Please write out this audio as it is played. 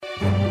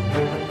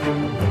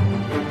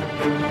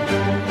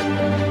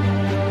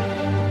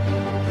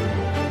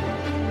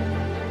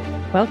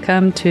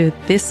Welcome to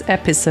this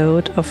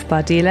episode of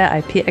Bardele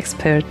IP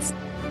Experts.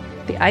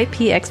 The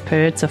IP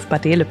experts of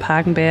Bardele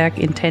Pagenberg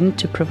intend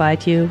to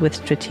provide you with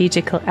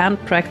strategical and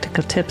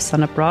practical tips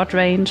on a broad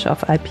range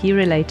of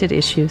IP-related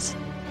issues,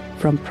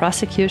 from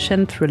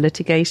prosecution through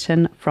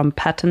litigation, from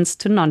patents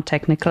to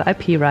non-technical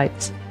IP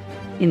rights.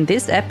 In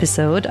this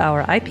episode,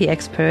 our IP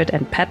expert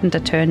and patent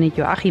attorney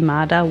Joachim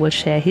Mader will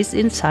share his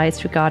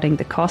insights regarding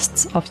the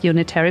costs of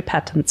unitary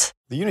patents.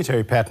 The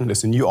unitary patent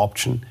is a new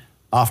option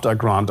after a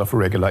grant of a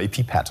regular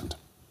IP patent.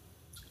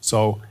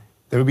 So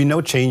there will be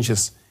no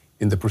changes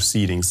in the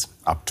proceedings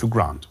up to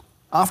grant.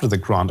 After the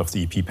grant of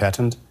the EP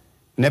patent,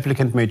 an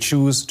applicant may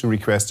choose to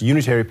request a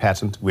unitary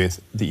patent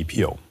with the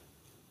EPO.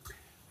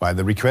 While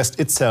the request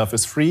itself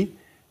is free,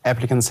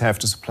 applicants have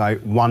to supply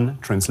one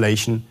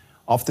translation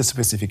of the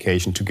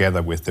specification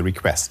together with the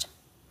request.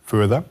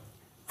 Further,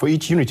 for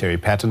each unitary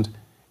patent,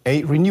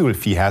 a renewal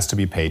fee has to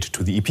be paid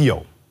to the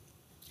EPO.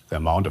 The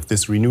amount of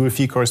this renewal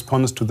fee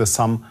corresponds to the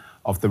sum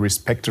of the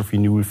respective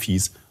renewal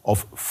fees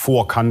of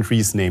 4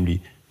 countries,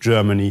 namely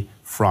Germany,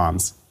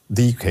 France,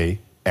 the UK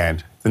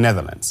and the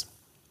Netherlands.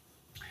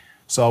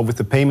 So with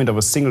the payment of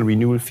a single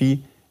renewal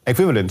fee,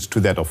 equivalent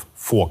to that of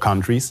 4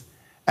 countries,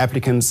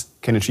 applicants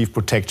can achieve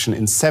protection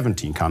in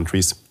 17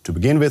 countries to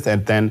begin with,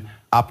 and then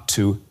up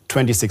to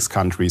 26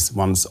 countries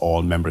once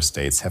all member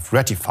states have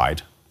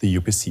ratified the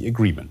UPC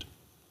agreement.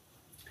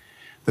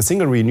 The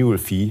single renewal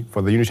fee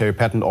for the unitary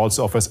patent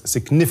also offers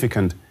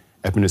significant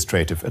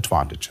administrative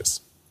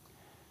advantages.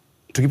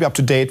 To keep up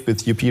to date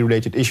with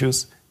UP-related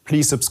issues,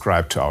 please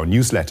subscribe to our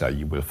newsletter.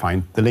 You will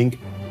find the link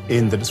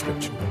in the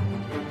description.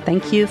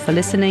 Thank you for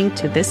listening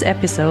to this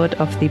episode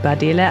of the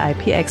Bardele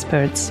IP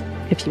Experts.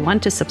 If you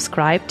want to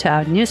subscribe to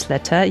our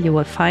newsletter, you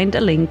will find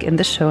a link in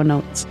the show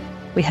notes.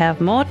 We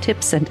have more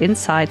tips and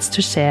insights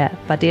to share.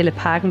 Bardele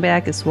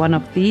Pagenberg is one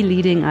of the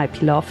leading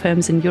IP law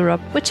firms in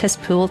Europe, which has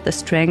pooled the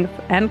strength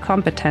and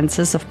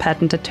competences of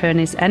patent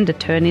attorneys and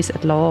attorneys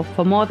at law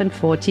for more than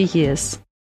 40 years.